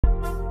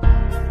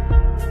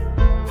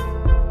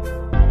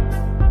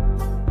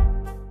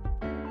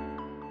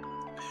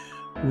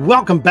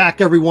Welcome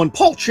back, everyone.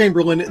 Paul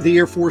Chamberlain, the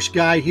Air Force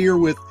guy, here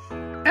with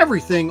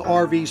Everything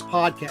RVs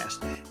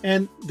podcast.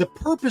 And the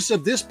purpose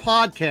of this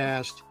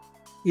podcast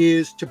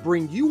is to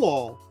bring you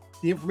all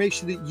the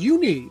information that you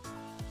need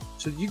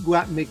so that you go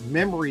out and make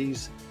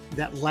memories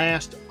that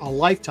last a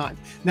lifetime.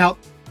 Now,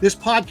 this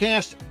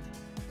podcast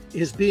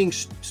is being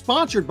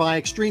sponsored by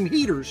Extreme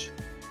Heaters.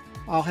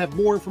 I'll have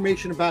more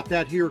information about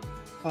that here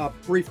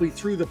briefly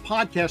through the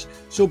podcast.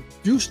 So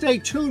do stay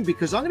tuned,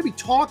 because I'm going to be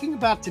talking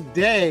about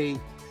today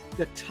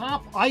the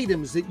top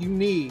items that you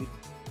need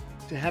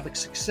to have a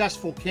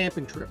successful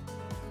camping trip.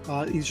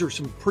 These are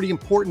some pretty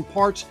important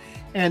parts,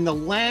 and the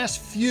last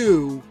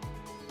few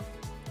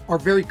are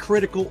very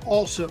critical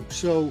also.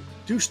 So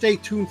do stay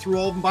tuned through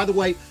all of them. By the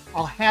way,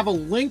 I'll have a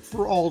link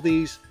for all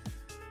these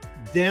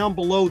down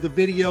below the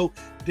video,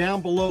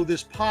 down below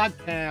this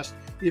podcast,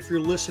 if you're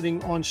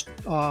listening on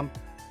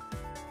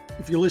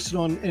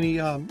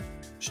any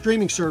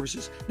streaming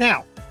services.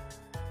 Now,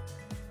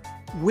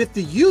 with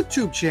the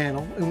YouTube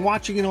channel and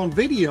watching it on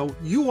video,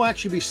 you will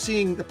actually be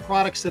seeing the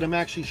products that I'm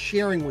actually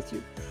sharing with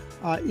you.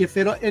 If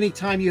at any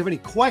time you have any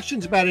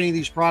questions about any of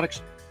these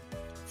products,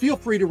 feel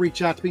free to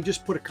reach out to me.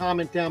 Just put a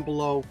comment down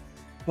below.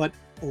 But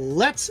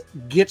let's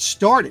get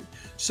started.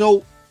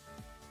 So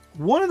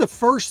one of the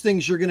first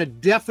things you're going to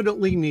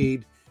definitely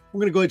need, we're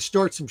going to go ahead and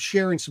start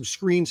sharing some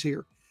screens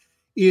here,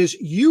 is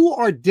you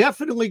are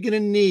definitely going to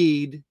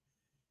need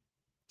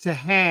to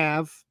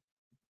have,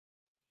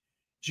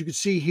 as you can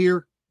see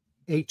here,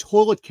 a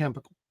toilet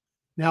chemical.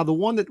 Now, the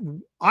one that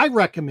I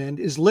recommend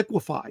is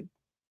liquefied.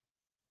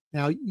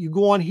 Now, you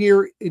go on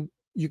here,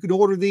 you can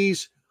order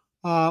these.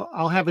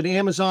 I'll have an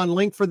Amazon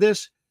link for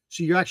this,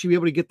 so you'll actually be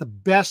able to get the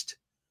best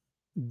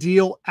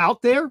deal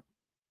out there.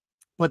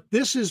 But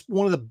this is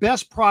one of the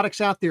best products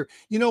out there.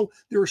 You know,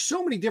 there are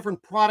so many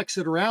different products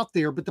that are out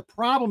there, but the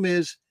problem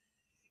is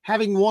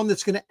having one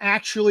that's going to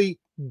actually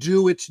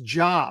do its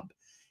job.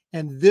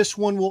 And this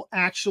one will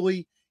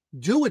actually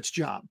do its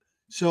job.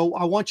 So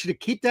I want you to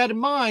keep that in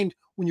mind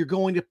when you're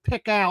going to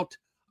pick out,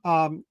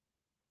 when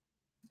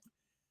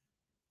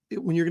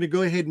you're going to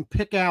go ahead and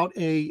pick out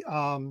a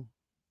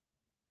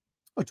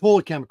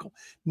toilet chemical.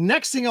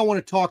 Next thing I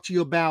want to talk to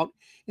you about,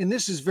 and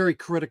this is very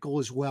critical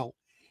as well,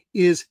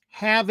 is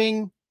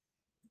having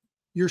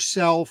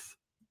yourself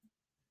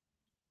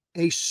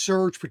a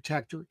surge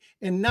protector,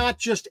 and not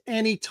just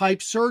any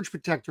type surge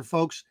protector,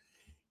 folks.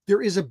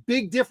 There is a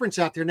big difference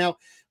out there. Now,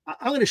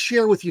 I'm going to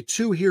share with you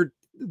two here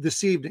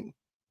this evening.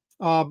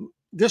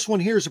 This one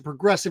here is a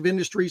Progressive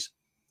Industries.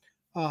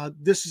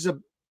 This is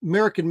an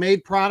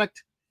American-made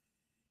product.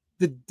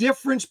 The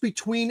difference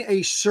between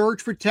a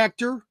surge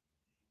protector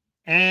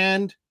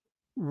and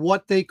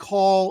what they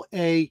call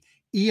a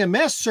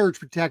EMS surge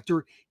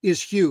protector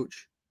is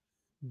huge.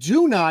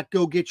 Do not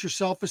go get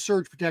yourself a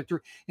surge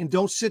protector, and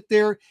don't sit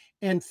there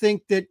and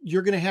think that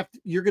you're going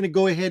to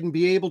go ahead and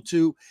be able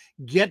to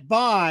get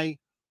by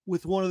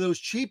with one of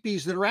those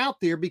cheapies that are out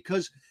there,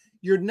 because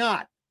you're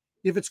not.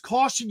 If it's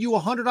costing you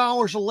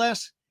 $100 or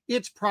less,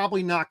 it's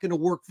probably not going to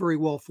work very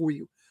well for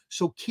you.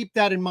 So keep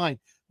that in mind.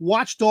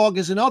 Watchdog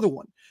is another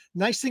one.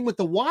 Nice thing with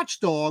the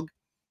Watchdog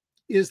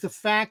is the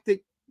fact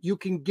that you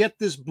can get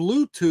this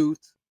Bluetooth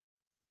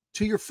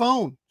to your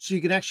phone, so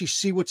you can actually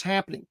see what's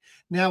happening.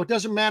 Now, it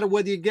doesn't matter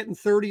whether you're getting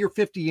 30 or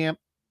 50 amp.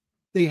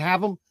 They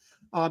have them.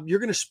 You're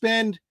going to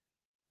spend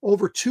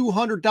over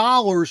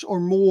 $200 or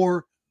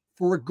more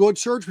for a good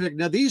surge protector.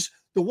 Now,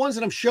 the ones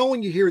that I'm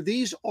showing you here,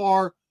 these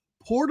are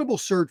portable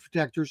surge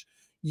protectors.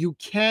 You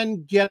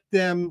can get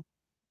them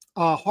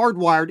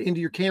hardwired into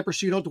your camper,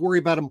 so you don't have to worry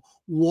about them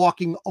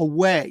walking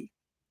away.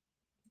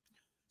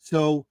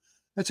 So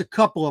that's a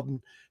couple of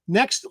them.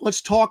 Next,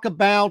 let's talk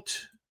about,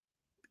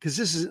 because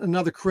this is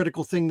another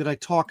critical thing that I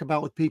talk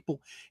about with people,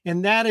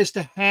 and that is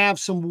to have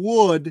some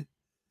wood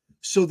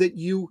so that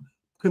you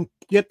can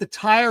get the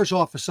tires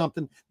off of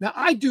something. Now,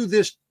 I do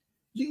this.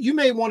 You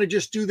may want to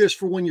just do this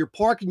for when you're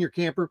parking your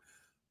camper,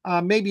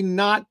 maybe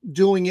not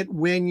doing it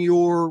when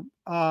you're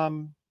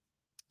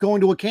going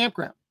to a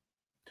campground,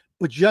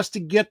 but just to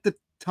get the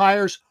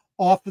tires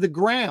off of the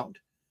ground.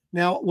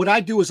 Now, what I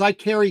do is I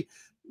carry,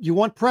 you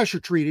want pressure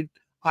treated,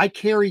 I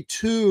carry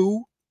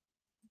two.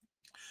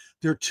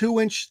 They're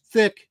 2-inch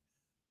thick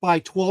by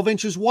 12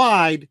 inches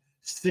wide,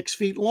 6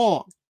 feet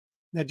long.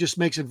 That just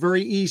makes it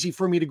very easy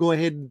for me to go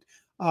ahead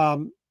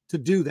and to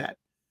do that.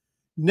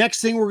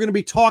 Next thing we're going to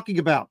be talking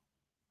about,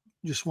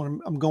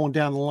 I'm going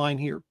down the line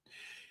here.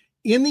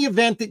 In the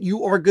event that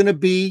you are going to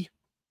be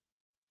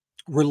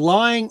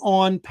relying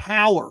on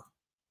power,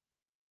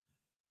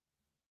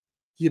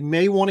 you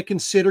may want to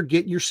consider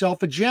getting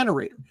yourself a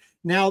generator.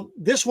 Now,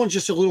 this one's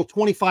just a little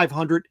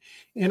 2500,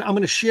 and I'm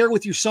going to share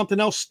with you something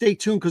else. Stay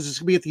tuned, because it's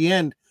going to be at the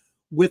end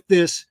with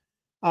this.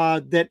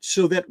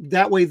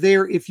 That way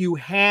there, if you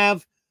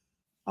have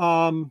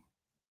an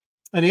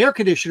air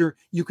conditioner,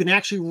 you can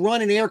actually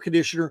run an air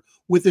conditioner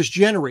with this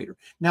generator.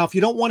 Now, if you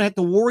don't want to have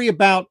to worry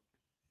about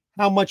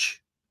how much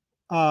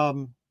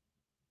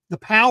the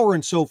power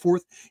and so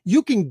forth,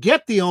 you can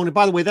get the Onan.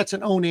 By the way, that's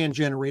an Onan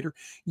generator.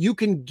 You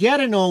can get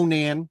an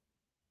Onan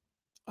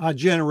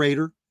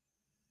generator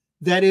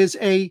that is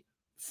a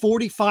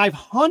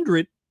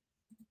 4500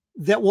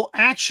 that will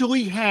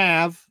actually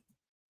have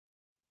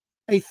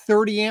a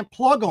 30 amp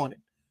plug on it.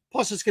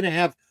 Plus, it's going to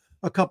have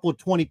a couple of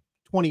 20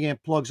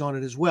 amp plugs on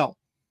it as well.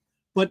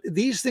 But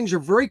these things are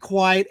very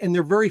quiet and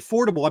they're very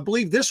affordable. I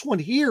believe this one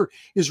here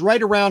is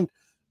right around,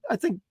 I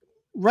think,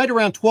 right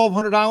around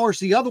 $1,200.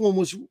 The other one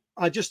was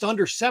just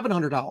under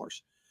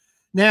 $700.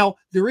 Now,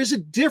 there is a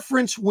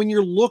difference when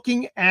you're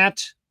looking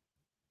at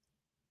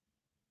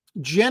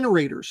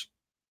generators.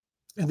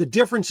 And the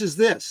difference is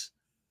this.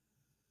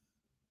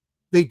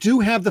 They do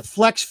have the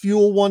flex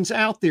fuel ones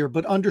out there,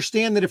 but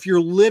understand that if you're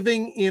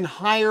living in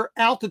higher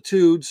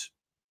altitudes,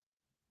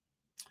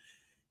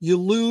 you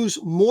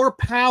lose more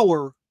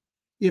power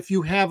if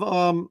you have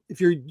if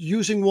you're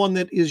using one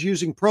that is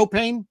using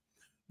propane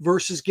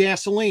versus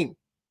gasoline.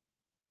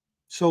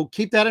 So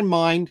keep that in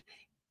mind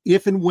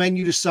if and when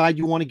you decide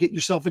you want to get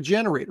yourself a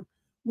generator.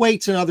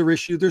 Weight's another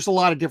issue. There's a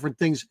lot of different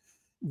things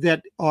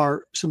that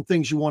are some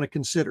things you want to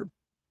consider.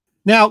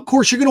 Now, of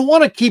course, you're going to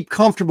want to keep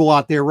comfortable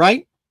out there,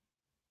 right?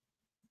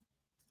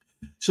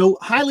 So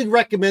highly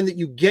recommend that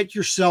you get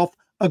yourself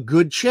a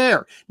good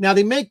chair. Now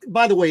they make,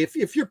 by the way,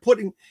 if you're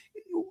putting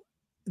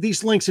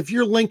these links, if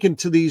you're linking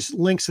to these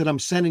links that I'm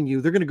sending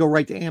you, they're going to go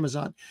right to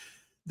Amazon.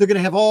 They're going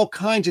to have all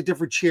kinds of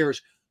different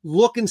chairs.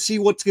 Look and see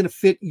what's going to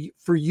fit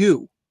for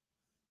you.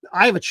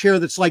 I have a chair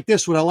that's like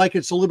this. What I like,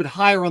 it's a little bit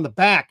higher on the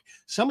back.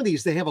 Some of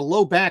these, they have a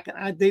low back,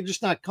 and they're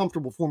just not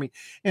comfortable for me.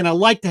 And I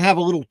like to have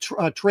a little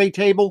tray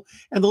table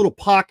and the little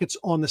pockets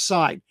on the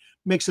side.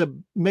 Makes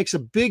a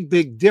big,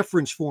 big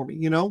difference for me,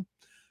 you know?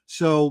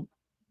 So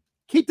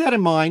keep that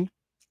in mind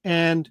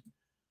and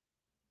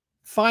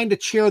find a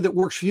chair that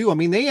works for you. I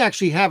mean, they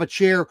actually have a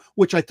chair,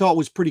 which I thought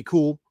was pretty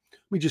cool.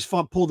 Let me just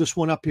pull this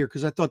one up here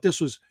because I thought this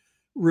was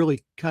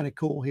really kind of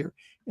cool here.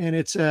 And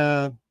it's,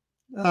 let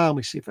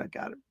me see if I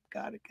got it.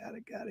 Got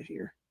it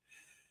here.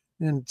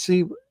 And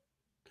see,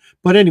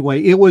 but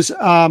anyway, it was,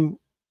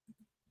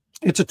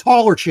 it's a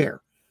taller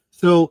chair.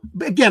 So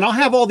again, I'll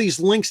have all these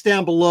links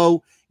down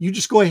below. You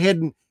just go ahead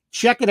and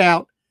check it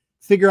out,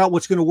 figure out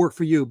what's going to work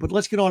for you. But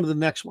let's get on to the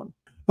next one.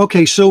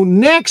 Okay, so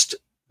next,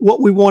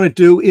 what we want to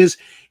do is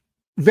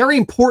very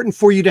important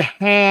for you to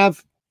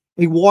have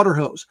a water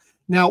hose.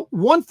 Now,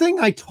 one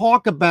thing I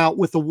talk about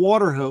with the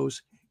water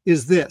hose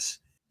is this.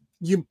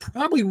 You're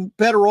probably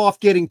better off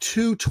getting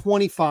two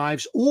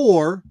 25s,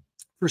 or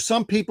for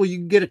some people, you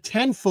can get a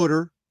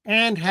 10-footer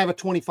and have a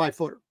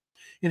 25-footer.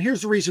 And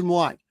here's the reason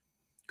why.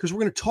 Because we're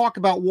going to talk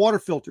about water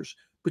filters.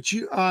 But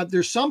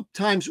there's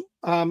sometimes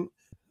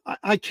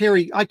I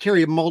carry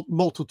a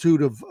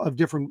multitude of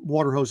different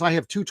water hoses. I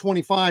have two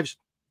 25s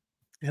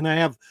and I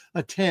have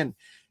a 10.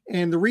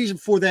 And the reason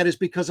for that is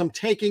because I'm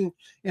taking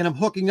and I'm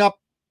hooking up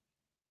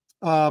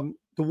the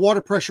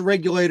water pressure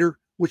regulator,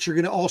 which you're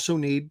going to also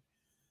need,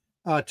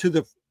 to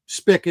the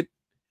spigot.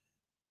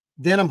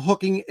 Then I'm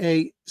hooking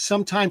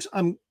sometimes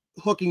I'm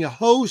hooking a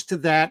hose to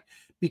that,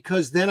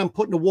 because then I'm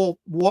putting a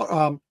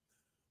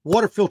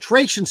water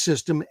filtration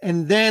system,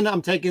 and then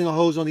I'm taking a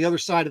hose on the other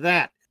side of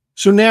that.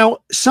 So now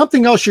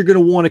something else you're going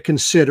to want to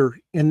consider,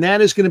 and that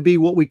is going to be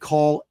what we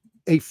call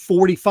a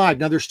 45.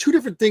 Now there's two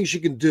different things you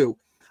can do.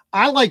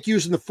 I like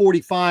using the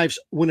 45s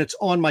when it's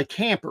on my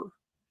camper,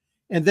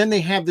 and then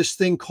they have this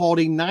thing called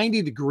a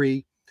 90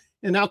 degree,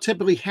 and I'll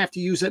typically have to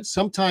use that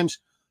sometimes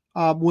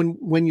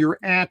when you're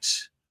at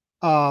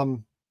a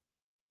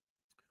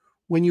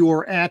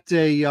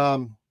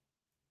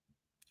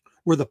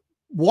where the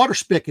water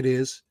spigot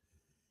is.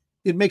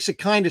 It makes it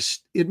kind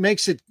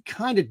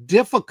of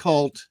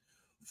difficult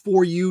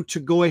for you to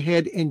go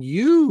ahead and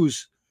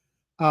use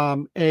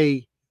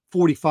a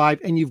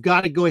 45, and you've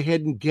got to go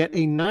ahead and get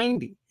a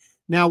 90.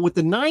 Now with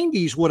the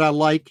 90s, what I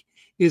like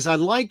is I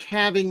like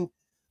having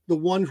the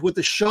ones with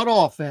the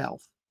shutoff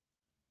valve,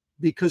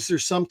 because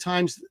there's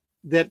sometimes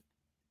that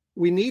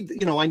we need,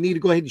 I need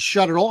to go ahead and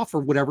shut it off or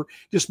whatever.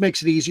 Just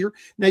makes it easier.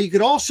 Now you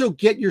could also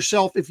get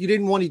yourself, if you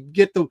didn't want to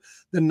get the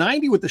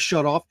 90 with the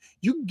shutoff,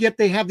 you can get,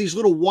 they have these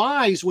little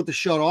Ys with the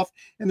shutoff.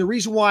 And the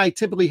reason why I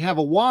typically have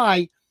a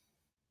Y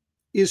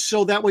is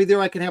so that way there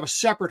I can have a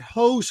separate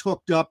hose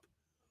hooked up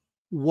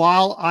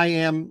while I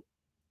am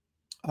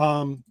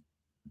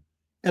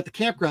at the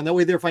campground. That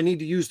way there, if I need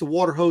to use the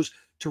water hose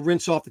to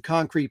rinse off the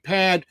concrete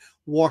pad,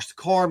 wash the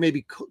car,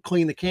 maybe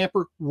clean the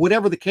camper,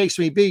 whatever the case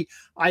may be,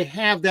 I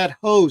have that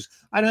hose.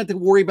 I don't have to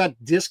worry about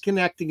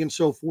disconnecting and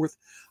so forth.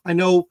 I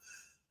know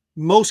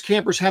most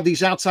campers have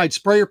these outside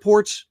sprayer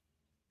ports.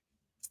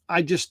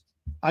 I just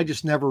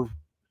never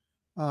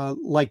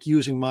like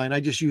using mine. I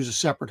just use a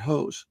separate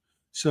hose.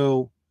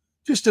 So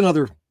just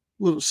another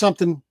little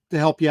something to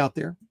help you out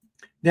there.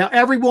 Now,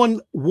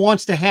 everyone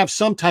wants to have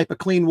some type of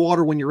clean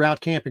water when you're out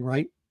camping,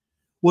 right?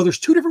 Well, there's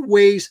two different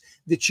ways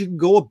that you can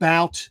go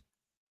about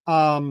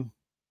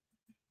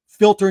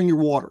filtering your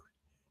water.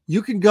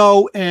 You can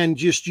go and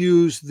just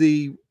use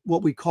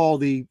what we call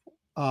the,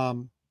 let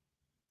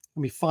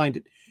me find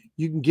it.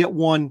 You can get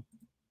one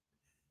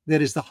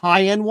that is the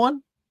high-end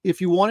one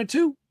if you wanted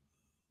to,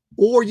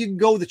 or you can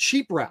go the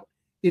cheap route.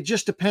 It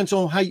just depends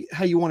on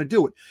how you want to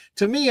do it.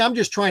 To me, I'm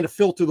just trying to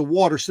filter the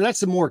water. So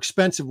that's the more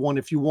expensive one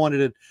if you wanted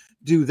to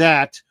do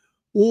that.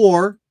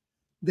 Or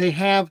they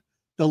have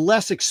the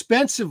less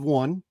expensive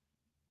one.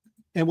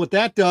 And what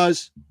that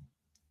does,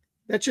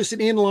 that's just an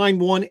inline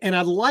one. And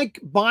I like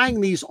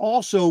buying these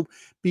also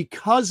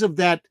because of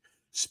that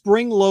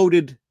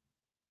spring-loaded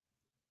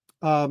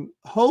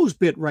hose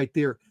bit right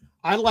there.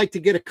 I like to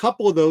get a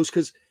couple of those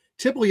because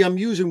typically I'm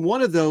using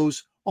one of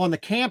those on the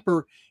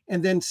camper,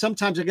 and then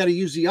sometimes I got to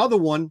use the other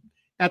one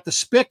at the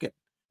spigot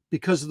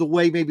because of the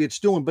way maybe it's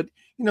doing. But,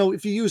 you know,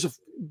 if you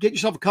get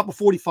yourself a couple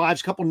 45s,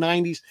 a couple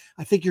 90s,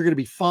 I think you're going to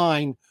be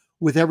fine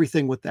with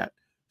everything with that.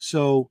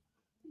 So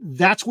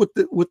that's with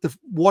the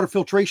water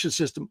filtration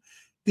system.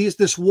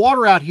 This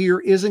water out here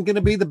isn't going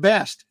to be the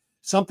best.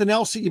 Something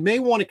else that you may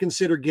want to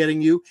consider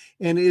getting you,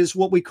 and is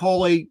what we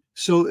call a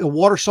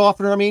water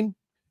softener. I mean,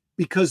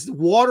 because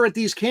water at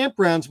these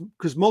campgrounds,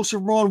 because most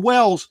of them are on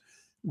wells,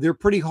 they're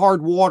pretty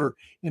hard water,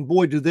 and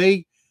boy, do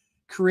they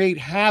create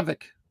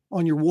havoc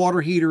on your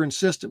water heater and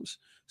systems.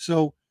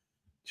 So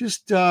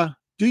just do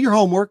your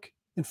homework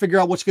and figure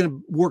out what's going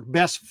to work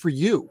best for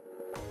you.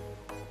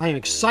 I am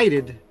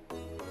excited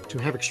to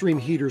have Extreme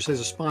Heaters as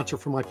a sponsor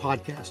for my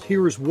podcast.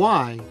 Here is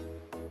why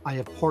I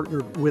have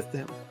partnered with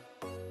them.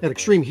 At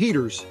Extreme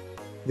Heaters,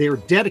 they are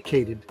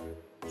dedicated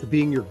to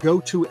being your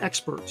go-to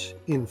experts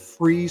in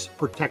freeze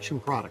protection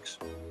products.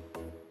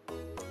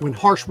 When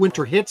harsh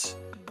winter hits,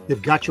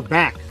 they've got your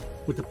back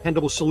with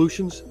dependable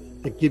solutions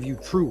that give you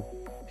true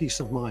peace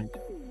of mind.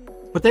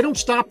 But they don't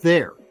stop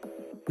there.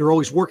 They're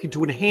always working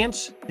to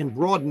enhance and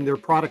broaden their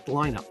product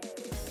lineup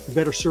to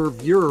better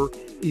serve your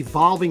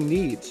evolving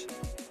needs,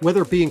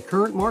 whether it be in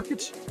current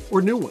markets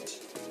or new ones.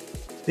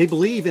 They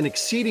believe in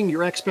exceeding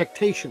your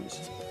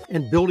expectations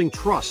and building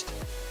trust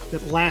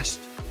that lasts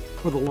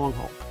for the long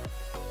haul.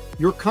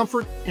 Your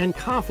comfort and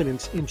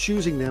confidence in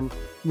choosing them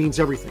means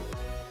everything.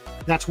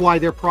 That's why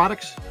their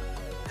products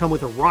come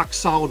with a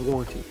rock-solid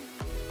warranty,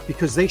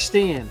 because they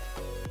stand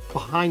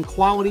behind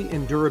quality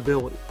and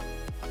durability.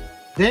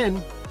 Then,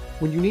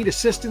 when you need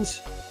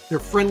assistance, their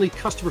friendly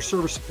customer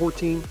service support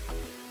team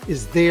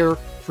is there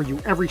for you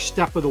every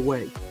step of the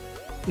way.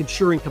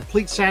 Ensuring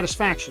complete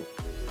satisfaction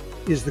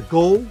is the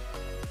goal,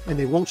 and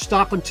they won't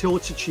stop until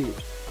it's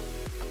achieved.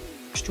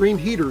 Extreme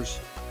Heaters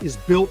is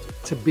built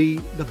to be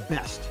the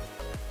best.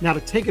 Now,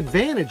 to take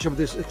advantage of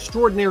this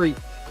extraordinary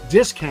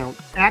discount,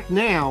 act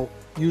now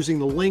using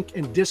the link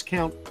and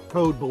discount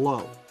code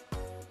below.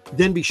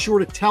 Then be sure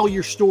to tell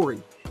your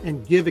story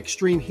and give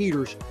Extreme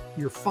Heaters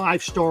your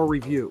 5-star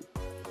review.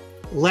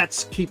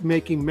 Let's keep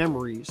making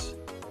memories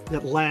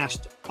that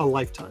last a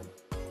lifetime.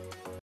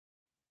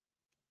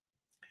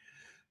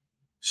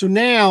 So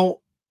now,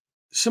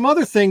 some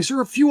other things, there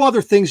are a few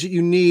other things that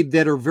you need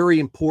that are very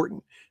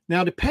important.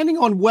 Now, depending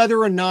on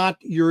whether or not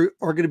you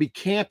are going to be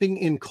camping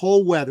in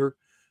cold weather,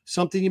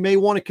 something you may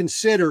want to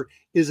consider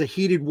is a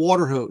heated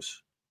water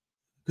hose.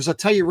 Because I'll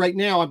tell you right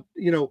now,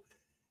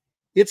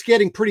 it's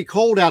getting pretty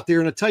cold out there.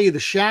 And I'll tell you, the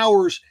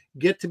showers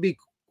get to be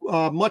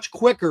much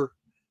quicker,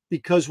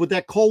 because with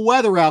that cold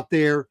weather out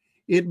there,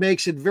 it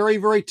makes it very,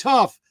 very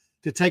tough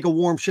to take a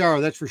warm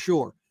shower. That's for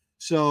sure.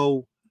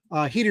 So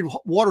heated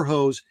water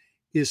hose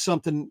is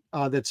something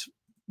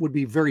would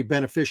be very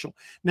beneficial.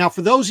 Now,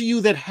 for those of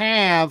you that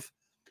have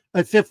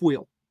a fifth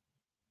wheel,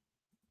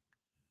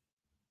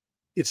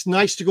 it's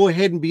nice to go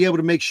ahead and be able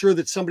to make sure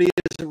that somebody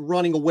isn't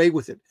running away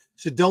with it.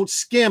 So don't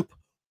skimp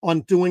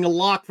on doing a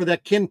lock for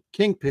that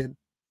kingpin.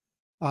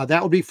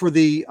 That would be for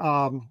the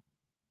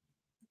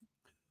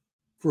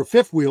for a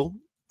fifth wheel,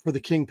 for the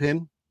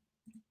kingpin,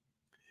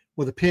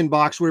 or the pin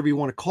box, whatever you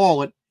want to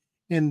call it.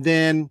 And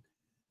then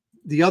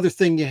the other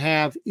thing you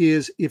have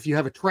is, if you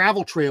have a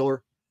travel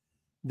trailer,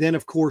 then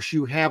of course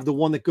you have the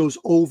one that goes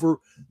over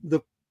the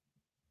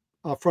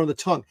front of the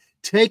tongue.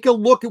 Take a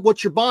look at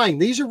what you're buying.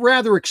 These are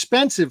rather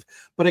expensive,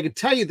 but I can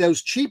tell you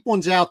those cheap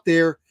ones out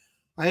there.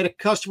 I had a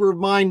customer of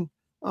mine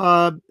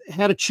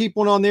had a cheap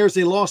one on theirs.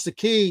 They lost the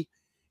key,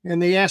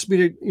 and they asked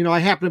me to, I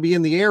happen to be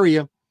in the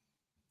area.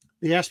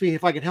 They asked me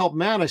if I could help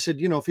them out. I said,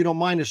 if you don't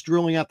mind us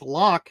drilling out the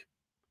lock.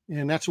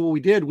 And that's what we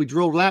did. We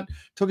drilled that.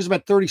 Took us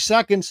about 30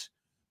 seconds.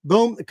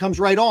 Boom, it comes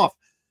right off.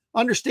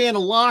 Understand, a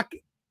lock,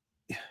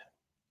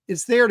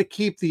 it's there to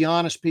keep the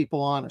honest people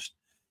honest.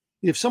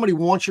 If somebody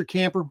wants your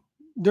camper,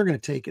 they're going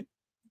to take it.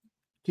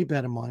 Keep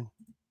that in mind.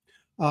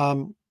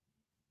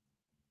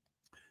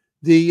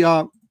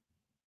 The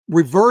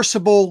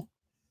reversible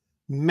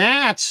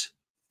mats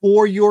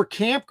for your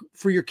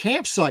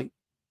campsite.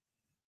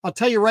 I'll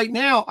tell you right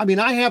now,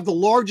 I have the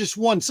largest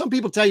one. Some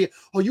people tell you,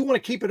 oh, you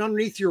want to keep it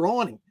underneath your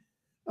awning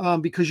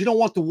because you don't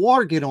want the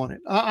water get on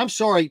it. I'm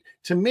sorry.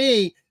 To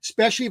me,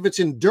 especially if it's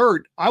in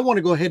dirt, I want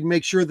to go ahead and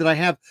make sure that I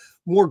have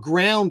more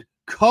ground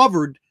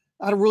covered.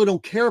 I really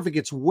don't care if it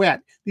gets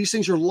wet. These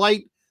things are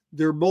light.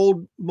 They're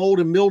mold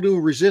and mildew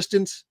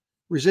resisted,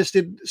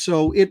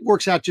 so it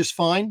works out just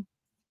fine.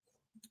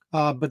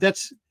 But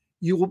that's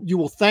you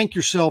will thank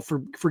yourself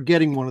for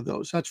getting one of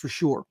those. That's for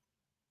sure.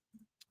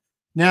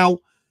 Now,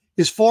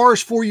 as far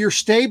as for your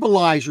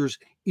stabilizers,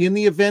 in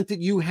the event that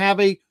you have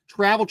a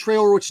travel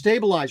trailer with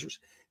stabilizers.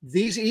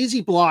 These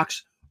easy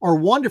blocks are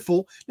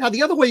wonderful. Now,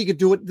 the other way you could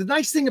do it, the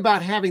nice thing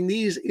about having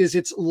these is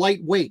it's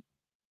lightweight.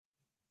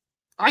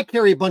 I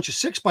carry a bunch of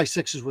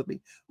 6x6s with me,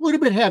 a little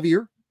bit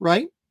heavier,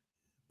 right?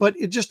 But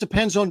it just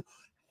depends on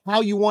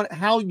how you want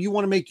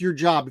to make your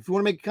job. If you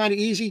want to make it kind of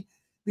easy,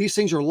 these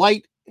things are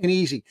light and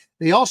easy.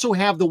 They also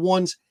have the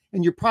ones,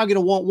 and you're probably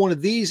going to want one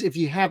of these if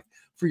you have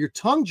for your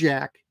tongue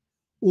jack,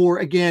 or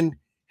again,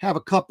 have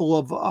a couple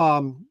of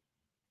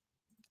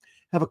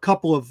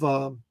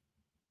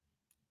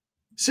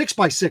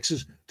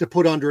 6x6s to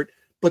put under it.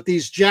 But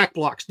these jack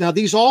blocks, now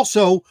these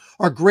also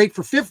are great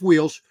for fifth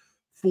wheels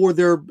for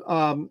their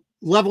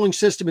leveling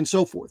system and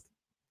so forth.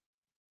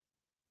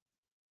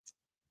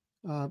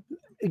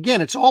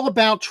 Again, it's all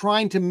about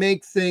trying to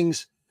make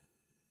it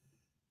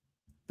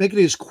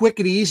as quick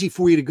and easy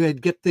for you to go ahead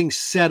and get things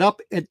set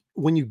up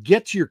when you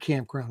get to your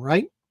campground,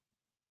 right?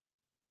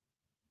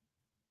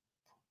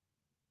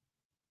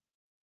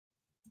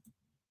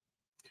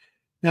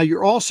 Now,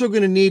 you're also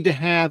going to need to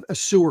have a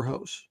sewer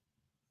hose.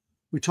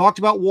 We talked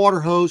about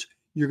water hose.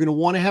 You're going to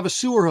want to have a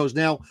sewer hose.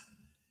 Now,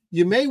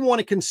 you may want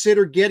to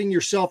consider getting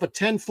yourself a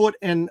 10-foot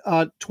and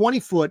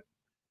 20-foot,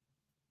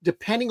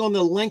 depending on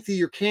the length of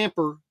your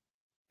camper,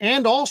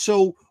 and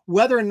also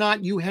whether or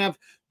not you have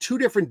two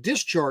different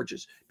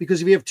discharges.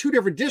 Because if you have two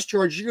different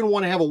discharges, you're going to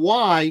want to have a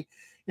Y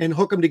and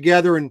hook them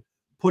together and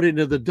put it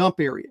into the dump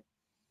area.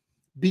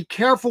 Be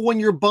careful when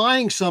you're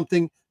buying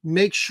something.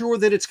 Make sure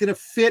that it's going to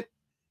fit,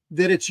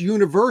 that it's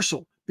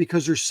universal,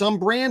 because there's some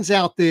brands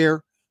out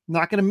there, I'm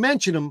not going to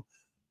mention them,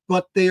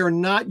 but they are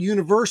not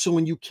universal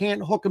and you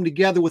can't hook them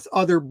together with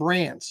other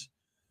brands.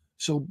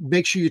 So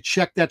make sure you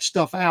check that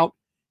stuff out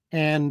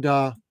and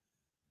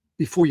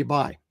before you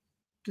buy.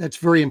 That's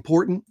very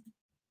important.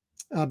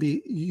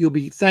 You'll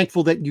be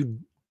thankful that you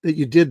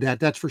did that.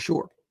 That's for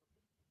sure.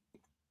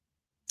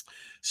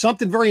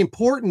 Something very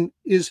important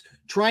is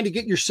trying to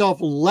get yourself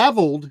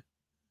leveled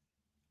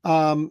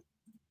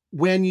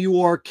when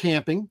you are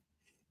camping.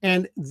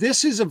 And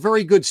this is a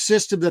very good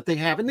system that they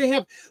have. And they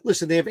have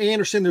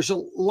Andersen. There's a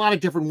lot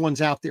of different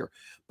ones out there,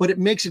 but it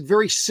makes it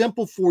very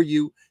simple for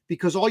you,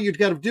 because all you've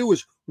got to do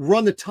is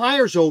run the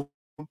tires over.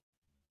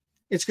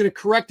 It's going to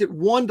correct it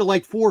 1 to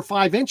like 4 or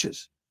 5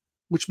 inches,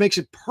 which makes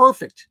it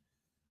perfect.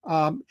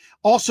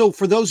 Also,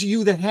 for those of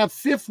you that have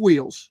fifth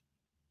wheels,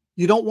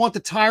 you don't want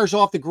the tires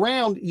off the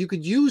ground, you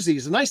could use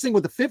these. The nice thing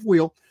with the fifth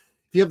wheel,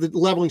 if you have the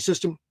leveling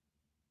system,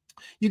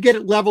 you get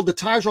it leveled, the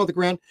tires are off the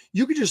ground.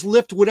 You can just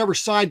lift whatever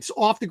side's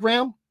off the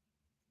ground,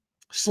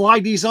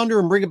 slide these under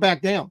and bring it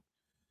back down.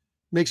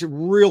 Makes it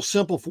real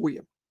simple for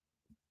you.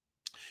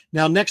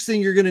 Now, next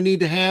thing you're going to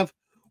need to have,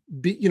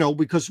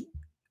 because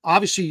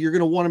obviously you're going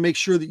to want to make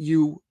sure that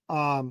you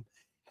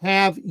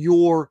have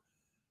your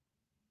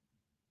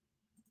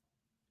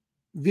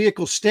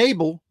vehicle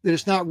stable, that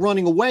it's not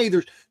running away.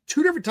 There's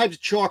two different types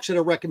of chocks that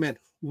I recommend.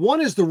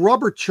 One is the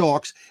rubber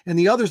chocks, and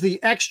the other is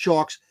the X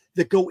chocks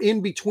that go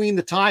in between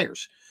the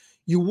tires.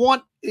 You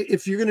want,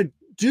 if you're going to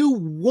do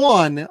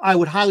one, I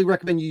would highly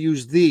recommend you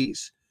use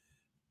these,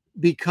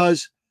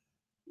 because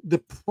the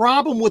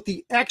problem with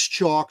the X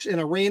chocks, and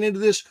I ran into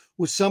this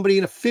with somebody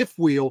in a fifth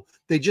wheel,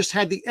 they just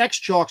had the X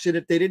chocks in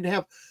it. They didn't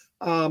have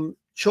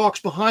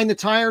chocks behind the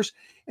tires.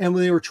 And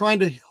when they were trying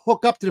to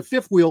hook up to the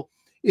fifth wheel,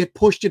 it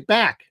pushed it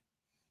back.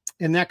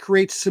 And that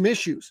creates some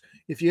issues.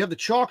 If you have the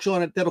chocks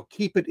on it, that'll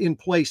keep it in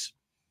place.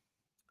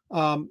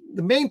 The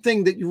main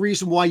thing, the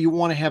reason why you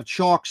want to have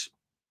chocks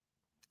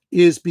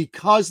is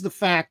because the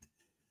fact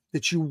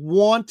that you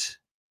want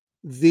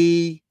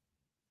the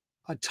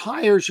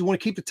tires, you want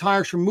to keep the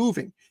tires from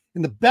moving.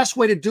 And the best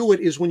way to do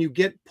it is when you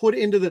get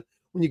into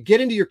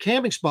your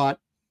camping spot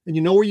and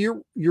you know where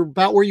you're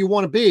about where you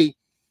want to be,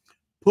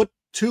 put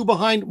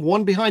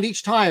one behind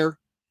each tire.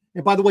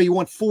 And by the way, you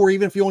want 4,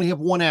 even if you only have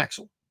one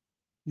axle.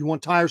 You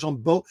want tires on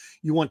both,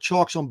 you want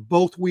chocks on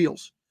both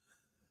wheels.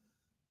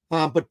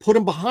 But put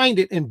them behind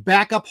it and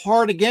back up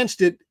hard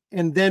against it.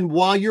 And then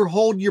while you're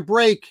holding your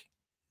brake,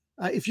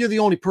 if you're the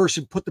only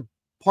person, put the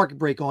parking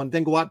brake on,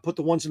 then go out and put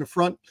the ones in the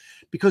front,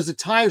 because the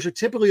tires are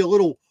typically a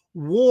little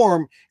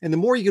warm. And the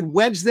more you can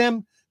wedge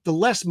them, the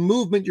less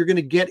movement you're going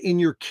to get in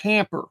your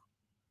camper,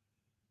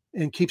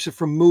 and keeps it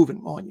from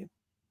moving on you.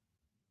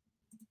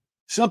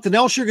 Something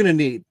else you're going to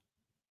need,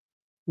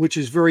 which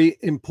is very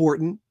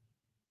important,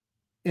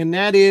 and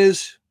that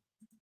is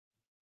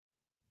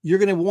you're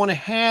going to want to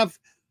have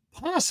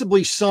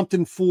possibly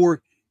something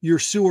for your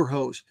sewer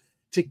hose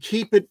to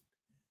keep it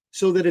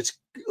so that it's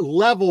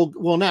level,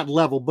 well, not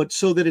level, but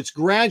so that it's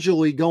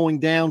gradually going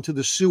down to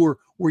the sewer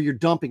where you're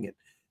dumping it.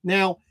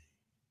 Now,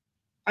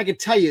 I can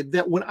tell you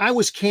that when I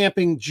was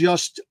camping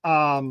just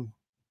for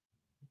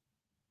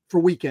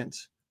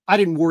weekends, I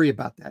didn't worry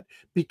about that,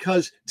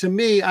 because to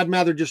me, I'd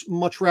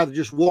much rather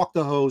just walk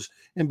the hose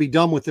and be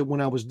done with it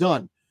when I was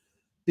done,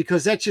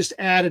 because that's just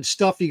added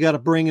stuff you got to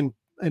bring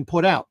and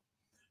put out.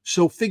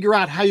 So figure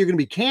out how you're going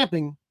to be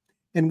camping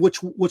and what's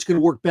going to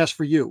work best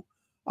for you.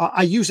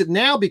 I use it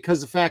now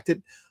because of the fact that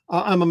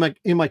I'm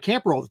in my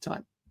camper all the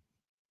time,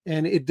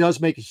 and it does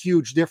make a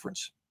huge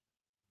difference.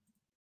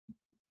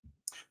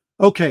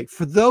 Okay,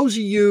 for those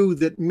of you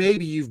that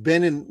maybe you've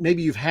been in,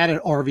 maybe you've had an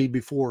RV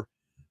before,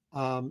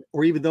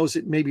 or even those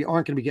that maybe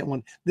aren't going to be getting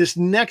one, these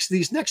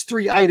next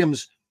three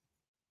items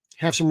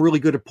have some really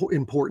good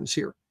importance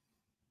here.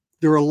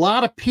 There are a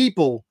lot of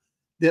people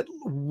that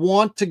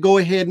want to go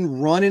ahead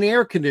and run an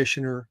air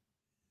conditioner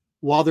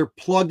while they're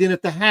plugged in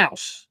at the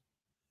house.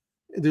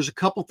 There's a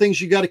couple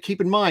things you got to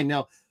keep in mind.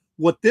 Now,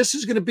 what this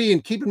is going to be,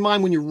 and keep in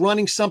mind when you're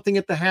running something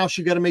at the house,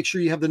 you got to make sure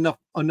you have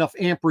enough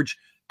amperage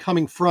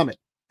coming from it.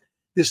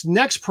 This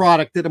next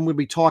product that I'm going to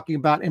be talking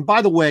about, and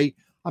by the way,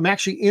 I'm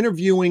actually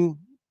interviewing,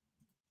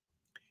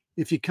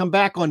 if you come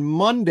back on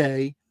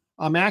Monday,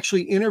 I'm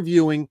actually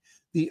interviewing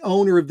the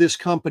owner of this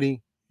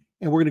company,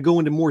 and we're going to go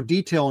into more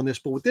detail on this.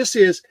 But what this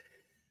is,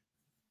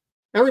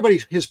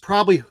 everybody has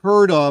probably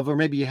heard of, or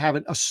maybe you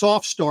haven't, a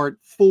soft start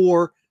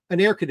for an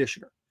air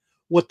conditioner.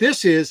 What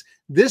this is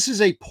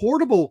a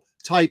portable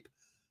type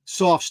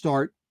soft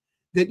start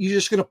that you're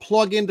just going to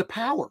plug into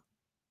power.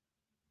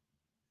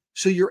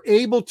 So you're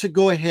able to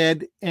go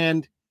ahead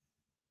and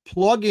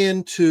plug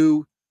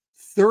into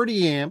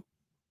 30 amp,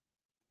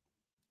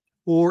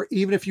 or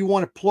even if you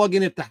want to plug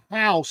in at the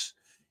house,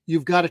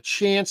 you've got a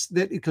chance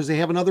that, because they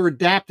have another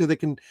adapter that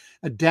can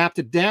adapt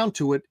it down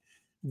to it,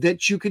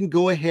 that you can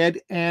go ahead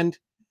and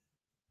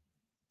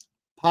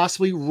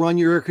possibly run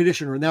your air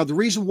conditioner. Now, the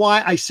reason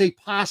why I say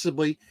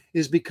possibly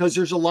is because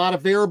there's a lot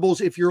of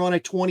variables if you're on a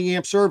 20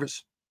 amp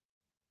service.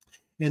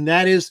 And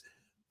that is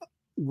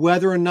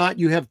whether or not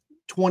you have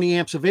 20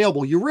 amps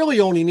available. You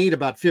really only need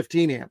about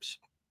 15 amps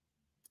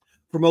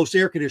for most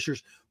air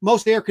conditioners.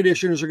 Most air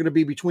conditioners are going to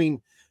be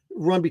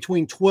run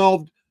between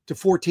 12 to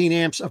 14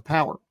 amps of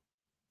power.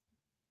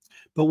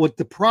 But what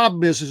the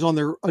problem is on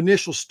their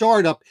initial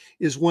startup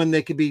is when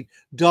they could be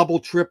double,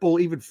 triple,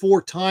 even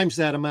 4 times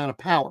that amount of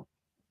power.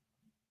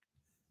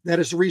 That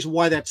is the reason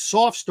why that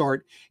soft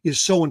start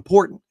is so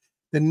important.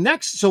 The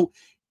next, so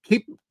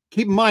keep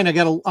in mind,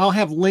 I'll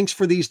have links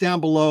for these down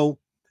below,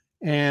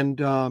 and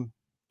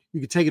you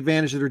can take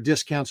advantage of their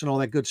discounts and all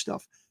that good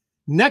stuff.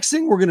 Next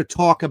thing we're going to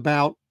talk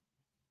about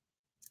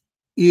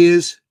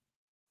is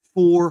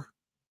for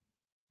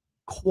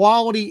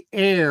quality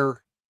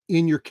air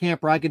in your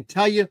camper. I can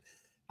tell you,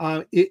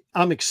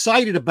 I'm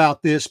excited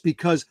about this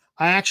because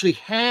I actually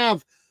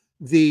have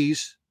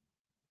these,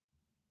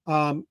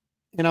 and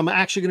I'm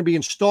actually going to be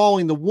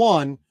installing the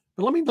one.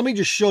 But let me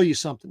just show you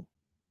something.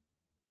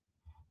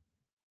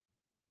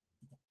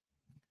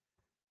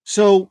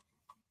 So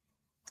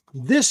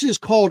this is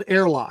called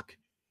Airlock,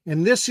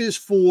 and this is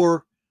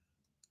for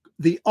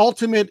the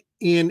ultimate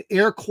in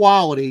air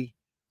quality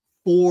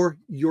for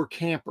your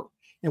camper.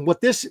 And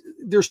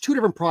there's 2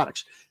 different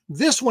products.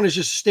 This one is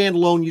just a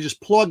standalone. You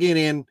just plug it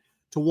in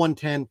to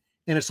 110,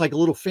 and it's like a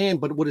little fan.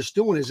 But what it's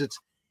doing is it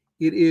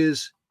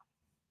is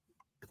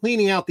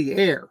cleaning out the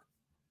air.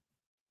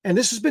 And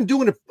this has been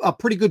doing a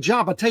pretty good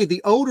job. I'll tell you,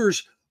 the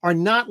odors are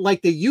not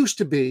like they used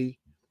to be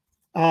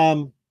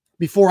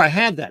before I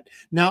had that.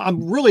 Now,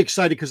 I'm really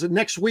excited because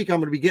next week I'm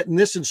going to be getting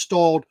this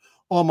installed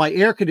on my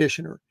air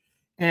conditioner.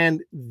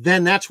 And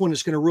then that's when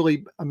it's going to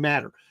really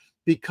matter,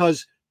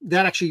 because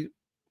that actually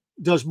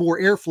does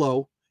more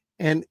airflow,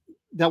 and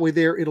that way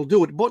it'll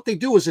do it. What they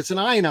do is it's an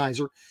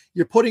ionizer.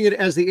 You're putting it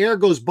as the air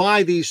goes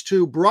by these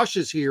 2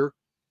 brushes here.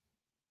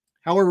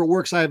 However it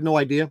works, I have no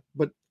idea,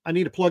 but I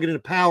need to plug it into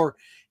power,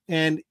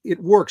 and it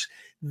works.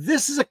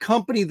 This is a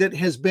company that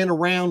has been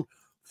around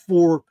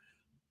for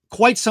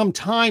quite some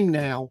time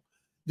now.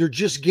 They're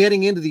just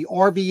getting into the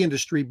RV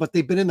industry, but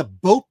they've been in the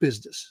boat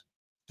business,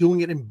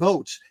 doing it in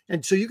boats.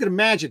 And so you can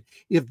imagine,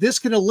 if this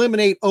can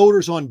eliminate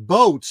odors on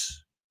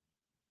boats,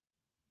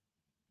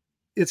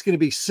 it's going to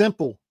be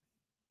simple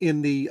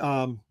in the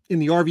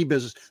RV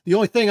business. The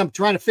only thing I'm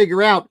trying to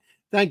figure out,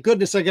 thank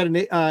goodness I got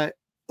an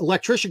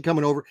electrician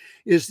coming over,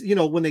 is,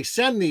 when they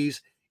send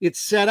these, it's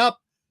set up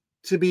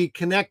to be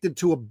connected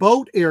to a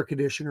boat air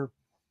conditioner.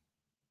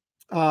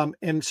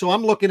 And so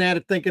I'm looking at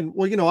it thinking,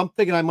 well, I'm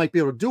thinking I might be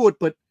able to do it,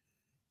 but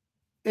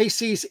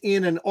ACs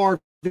in an RV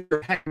are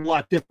a heck of a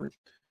lot different.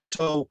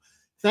 So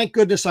thank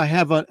goodness I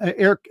have an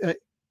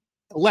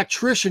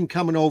electrician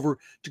coming over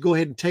to go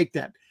ahead and take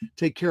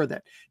care of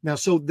that. Now,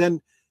 so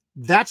then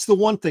that's the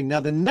one thing.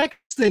 Now, the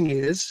next thing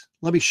is,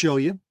 let me show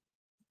you.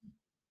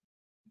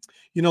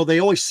 They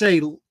always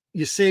say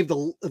you save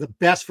the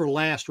best for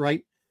last,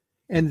 right?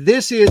 And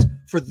this is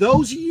for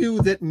those of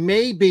you that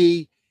may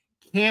be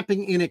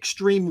camping in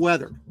extreme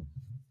weather.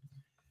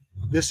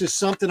 This is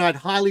something I'd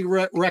highly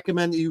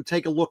recommend that you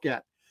take a look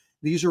at.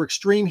 These are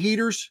extreme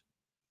heaters.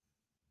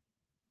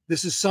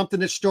 This is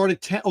something that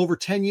started over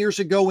 10 years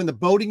ago in the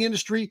boating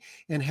industry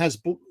and has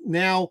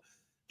now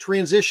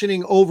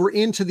transitioning over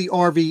into the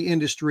RV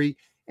industry.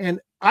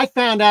 And I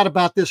found out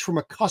about this from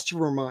a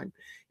customer of mine.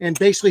 And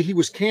basically, he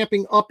was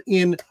camping up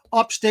in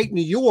upstate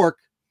New York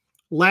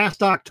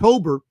last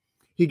October.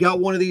 He got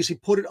one of these. He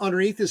put it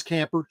underneath his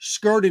camper,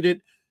 skirted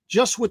it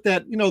just with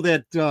that,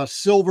 that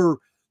silver,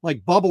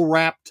 like bubble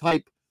wrap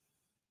type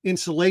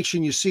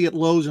insulation you see at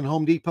Lowe's and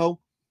Home Depot.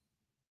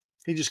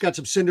 He just got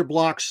some cinder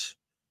blocks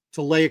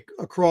to lay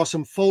across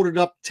him, folded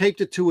up,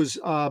 taped it to his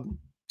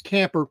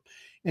camper,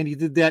 and he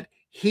did that.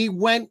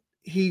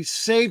 He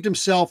saved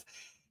himself.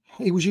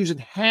 He was using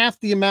half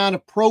the amount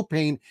of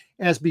propane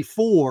as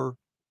before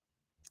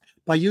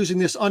by using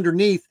this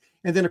underneath.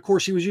 And then, of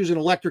course, he was using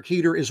an electric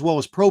heater as well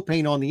as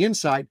propane on the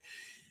inside.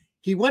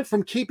 He went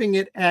from keeping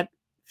it at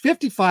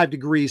 55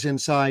 degrees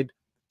inside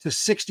to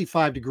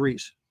 65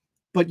 degrees.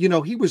 But, you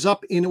know, he was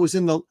up in, it was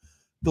in the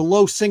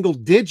low single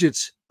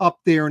digits up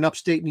there in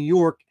upstate New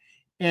York.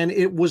 And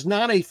it was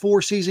not a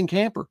 4-season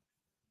camper,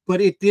 but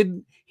he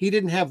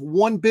didn't have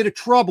one bit of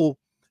trouble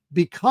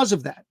because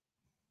of that.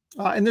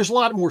 And there's a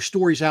lot more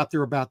stories out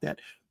there about that.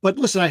 But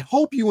listen, I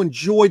hope you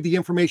enjoyed the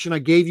information I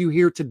gave you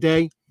here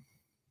today.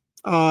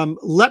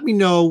 Let me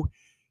know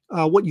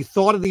what you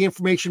thought of the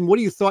information. What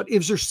do you thought?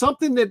 Is there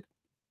something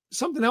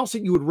else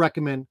that you would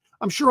recommend?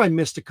 I'm sure I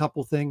missed a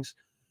couple things.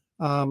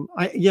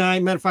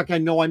 Matter of fact, I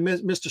know I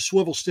missed a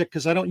swivel stick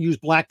because I don't use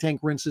black tank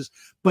rinses.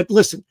 But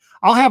listen,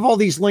 I'll have all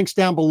these links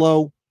down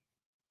below,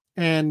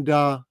 and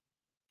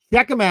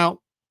check them out.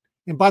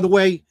 And by the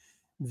way,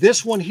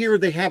 this one here,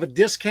 they have a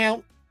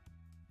discount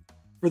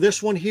for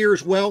this one here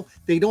as well.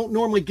 They don't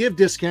normally give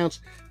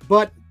discounts,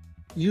 but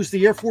use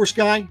the Air Force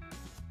guy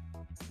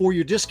for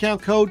your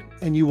discount code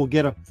and you will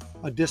get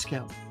a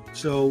discount.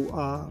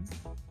 So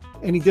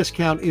any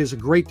discount is a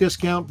great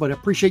discount, but I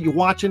appreciate you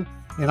watching,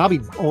 and I'll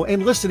be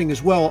and listening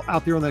as well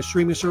out there on the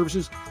streaming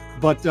services.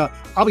 But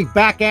I'll be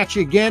back at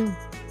you again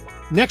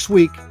next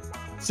week,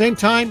 same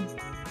time,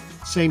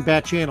 same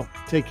bat channel.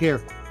 Take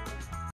care.